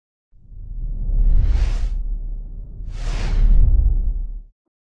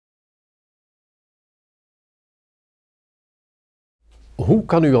Hoe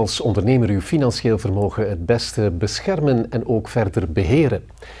kan u als ondernemer uw financieel vermogen het beste beschermen en ook verder beheren?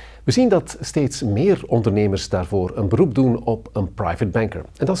 We zien dat steeds meer ondernemers daarvoor een beroep doen op een private banker.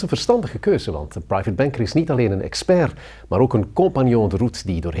 En dat is een verstandige keuze, want een private banker is niet alleen een expert, maar ook een compagnon de route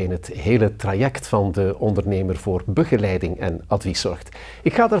die doorheen het hele traject van de ondernemer voor begeleiding en advies zorgt.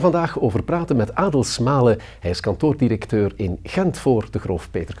 Ik ga daar vandaag over praten met Adel Smaele. Hij is kantoordirecteur in Gent voor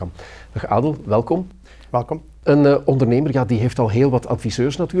Degroof Petercam. Dag Adel, welkom. Welkom. Een ondernemer die heeft al heel wat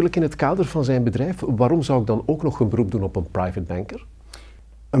adviseurs natuurlijk in het kader van zijn bedrijf. Waarom zou ik dan ook nog een beroep doen op een private banker?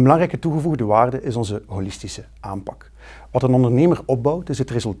 Een belangrijke toegevoegde waarde is onze holistische aanpak. Wat een ondernemer opbouwt is het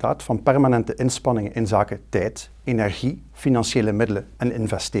resultaat van permanente inspanningen in zaken tijd, energie, financiële middelen en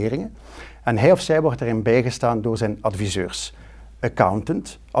investeringen. En hij of zij wordt erin bijgestaan door zijn adviseurs,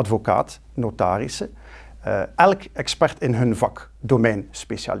 accountant, advocaat, notarissen, elk expert in hun vak,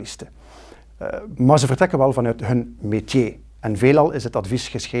 domeinspecialisten. Maar ze vertrekken wel vanuit hun métier. En veelal is het advies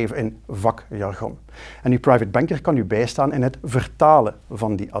geschreven in vakjargon. En uw private banker kan u bijstaan in het vertalen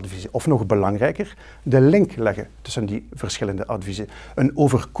van die adviezen. Of nog belangrijker, de link leggen tussen die verschillende adviezen. Een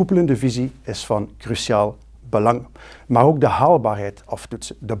overkoepelende visie is van cruciaal belang. Maar ook de haalbaarheid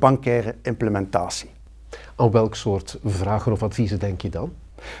aftoetsen, de bankaire implementatie. Aan welk soort vragen of adviezen denk je dan?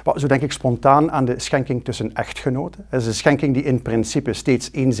 Zo denk ik spontaan aan de schenking tussen echtgenoten. Dat is een schenking die in principe steeds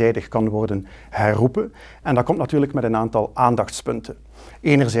eenzijdig kan worden herroepen. En dat komt natuurlijk met een aantal aandachtspunten.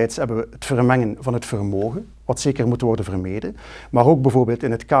 Enerzijds hebben we het vermengen van het vermogen, wat zeker moet worden vermeden. Maar ook bijvoorbeeld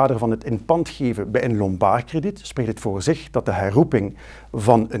in het kader van het in pand geven bij een lombardkrediet spreekt het voor zich dat de herroeping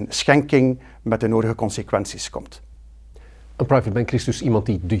van een schenking met de nodige consequenties komt. Een private banker is dus iemand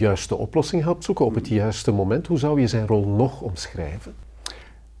die de juiste oplossing helpt zoeken op het juiste moment. Hoe zou je zijn rol nog omschrijven?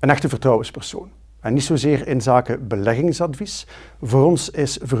 Een echte vertrouwenspersoon. En niet zozeer in zaken beleggingsadvies. Voor ons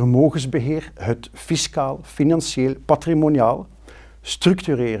is vermogensbeheer het fiscaal, financieel, patrimoniaal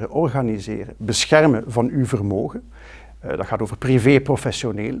structureren, organiseren, beschermen van uw vermogen. Dat gaat over privé,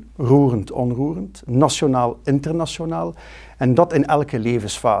 professioneel, roerend, onroerend, nationaal, internationaal. En dat in elke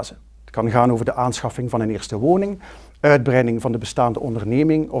levensfase. Het kan gaan over de aanschaffing van een eerste woning, uitbreiding van de bestaande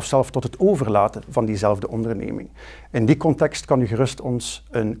onderneming of zelfs tot het overlaten van diezelfde onderneming. In die context kan u gerust ons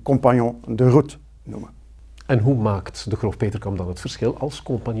een compagnon de route noemen. En hoe maakt Degroof Petercam dan het verschil als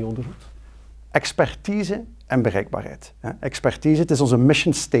compagnon de route? Expertise en bereikbaarheid. Expertise, het is onze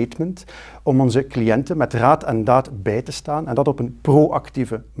mission statement om onze cliënten met raad en daad bij te staan en dat op een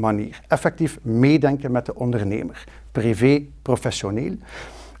proactieve manier. Effectief meedenken met de ondernemer, privé, professioneel.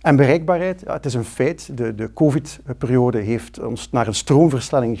 En bereikbaarheid, het is een feit. De COVID-periode heeft ons naar een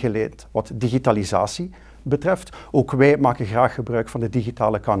stroomversnelling geleid wat digitalisatie betreft. Ook wij maken graag gebruik van de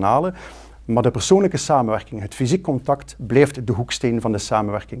digitale kanalen. Maar de persoonlijke samenwerking, het fysiek contact, blijft de hoeksteen van de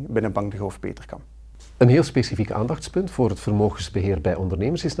samenwerking binnen Bank Degroof Petercam. Een heel specifiek aandachtspunt voor het vermogensbeheer bij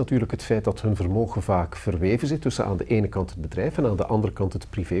ondernemers is natuurlijk het feit dat hun vermogen vaak verweven zit tussen aan de ene kant het bedrijf en aan de andere kant het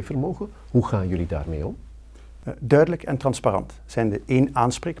privévermogen. Hoe gaan jullie daarmee om? Duidelijk en transparant zijn de één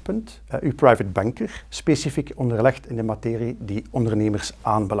aanspreekpunt. Uw private banker, specifiek onderlegd in de materie die ondernemers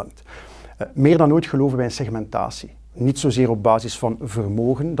aanbelangt. Meer dan ooit geloven wij in segmentatie. Niet zozeer op basis van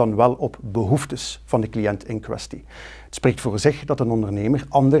vermogen, dan wel op behoeftes van de cliënt in kwestie. Het spreekt voor zich dat een ondernemer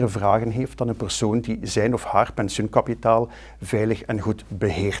andere vragen heeft dan een persoon die zijn of haar pensioenkapitaal veilig en goed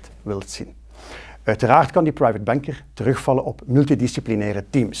beheerd wil zien. Uiteraard kan die private banker terugvallen op multidisciplinaire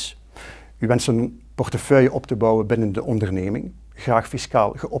teams. U wenst een portefeuille op te bouwen binnen de onderneming, graag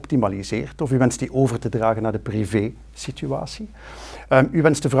fiscaal geoptimaliseerd, of u wenst die over te dragen naar de privé-situatie. U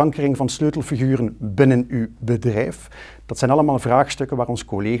wenst de verankering van sleutelfiguren binnen uw bedrijf. Dat zijn allemaal vraagstukken waar onze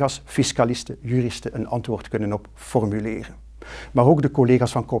collega's, fiscalisten, juristen een antwoord kunnen op formuleren. Maar ook de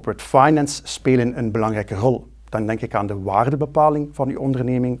collega's van Corporate Finance spelen een belangrijke rol. Dan denk ik aan de waardebepaling van uw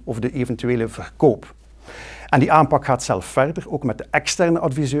onderneming of de eventuele verkoop. En die aanpak gaat zelf verder. Ook met de externe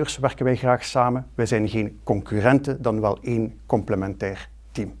adviseurs werken wij graag samen. Wij zijn geen concurrenten, dan wel één complementair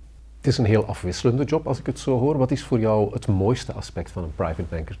team. Het is een heel afwisselende job als ik het zo hoor. Wat is voor jou het mooiste aspect van een private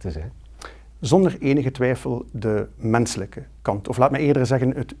banker te zijn? Zonder enige twijfel de menselijke kant. Of laat me eerder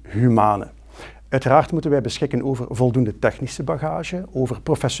zeggen het humane. Uiteraard moeten wij beschikken over voldoende technische bagage, over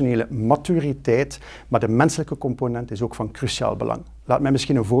professionele maturiteit, maar de menselijke component is ook van cruciaal belang. Laat mij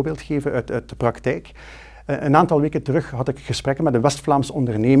misschien een voorbeeld geven uit de praktijk. Een aantal weken terug had ik gesprekken met een West-Vlaamse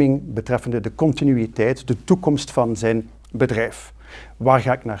onderneming betreffende de continuïteit, de toekomst van zijn bedrijf. Waar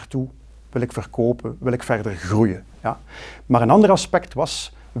ga ik naartoe? Wil ik verkopen? Wil ik verder groeien? Ja. Maar een ander aspect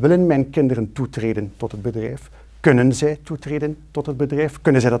was, willen mijn kinderen toetreden tot het bedrijf? Kunnen zij toetreden tot het bedrijf?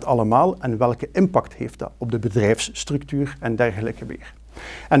 Kunnen zij dat allemaal? En welke impact heeft dat op de bedrijfsstructuur en dergelijke meer?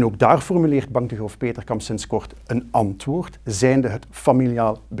 En ook daar formuleert Bank Degroof Petercam sinds kort een antwoord, zijnde het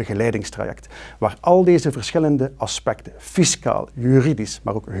familiaal begeleidingstraject, waar al deze verschillende aspecten, fiscaal, juridisch,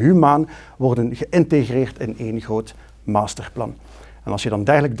 maar ook humaan, worden geïntegreerd in één groot masterplan. En als je dan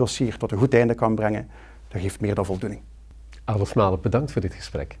dergelijk dossier tot een goed einde kan brengen, dat geeft meer dan voldoening. Adel Smaele, bedankt voor dit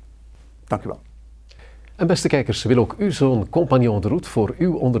gesprek. Dank u wel. En beste kijkers, wil ook u zo'n compagnon de route voor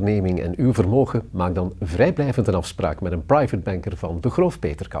uw onderneming en uw vermogen? Maak dan vrijblijvend een afspraak met een private banker van Degroof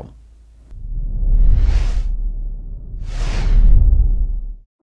Petercam.